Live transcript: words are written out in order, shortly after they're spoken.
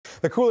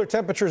The cooler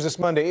temperatures this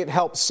Monday, it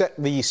helped set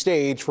the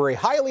stage for a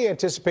highly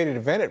anticipated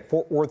event at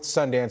Fort Worth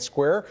Sundance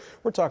Square.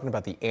 We're talking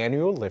about the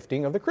annual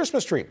lifting of the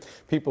Christmas tree.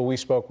 People we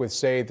spoke with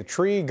say the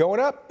tree going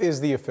up is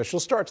the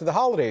official start to the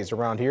holidays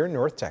around here in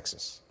North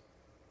Texas.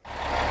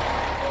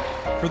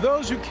 For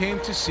those who came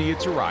to see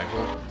its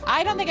arrival,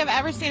 I don't think I've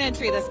ever seen a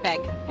tree this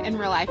big in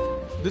real life.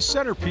 The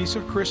centerpiece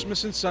of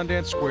Christmas in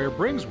Sundance Square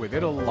brings with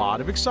it a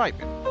lot of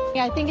excitement.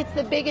 Yeah, I think it's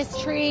the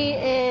biggest tree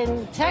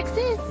in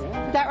Texas.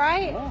 Is that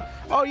right?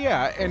 Oh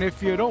yeah, and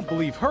if you don't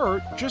believe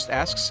her, just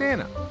ask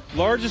Santa.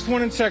 Largest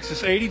one in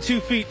Texas, 82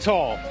 feet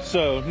tall.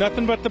 So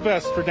nothing but the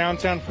best for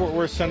downtown Fort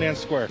Worth Sundance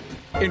Square.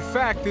 In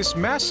fact, this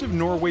massive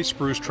Norway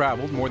spruce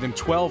traveled more than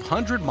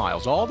 1,200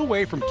 miles all the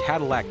way from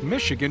Cadillac,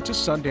 Michigan to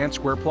Sundance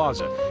Square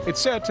Plaza.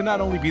 It's said to not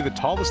only be the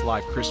tallest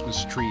live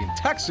Christmas tree in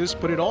Texas,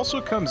 but it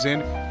also comes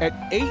in at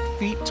 8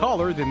 feet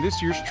taller than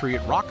this year's tree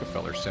at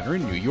Rockefeller Center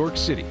in New York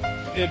City.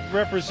 It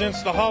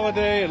represents the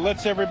holiday. It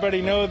lets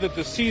everybody know that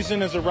the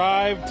season has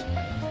arrived.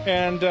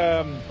 And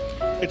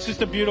it's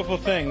just a beautiful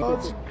thing. Well,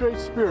 it's a great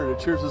spirit. It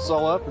cheers us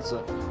all up. It's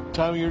a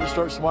time of year to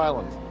start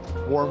smiling.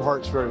 Warm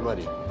hearts for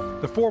everybody.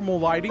 The formal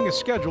lighting is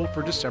scheduled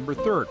for December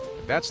 3rd.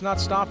 But that's not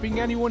stopping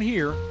anyone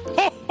here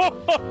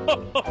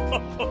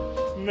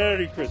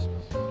Merry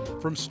Christmas.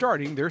 from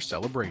starting their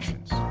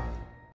celebrations.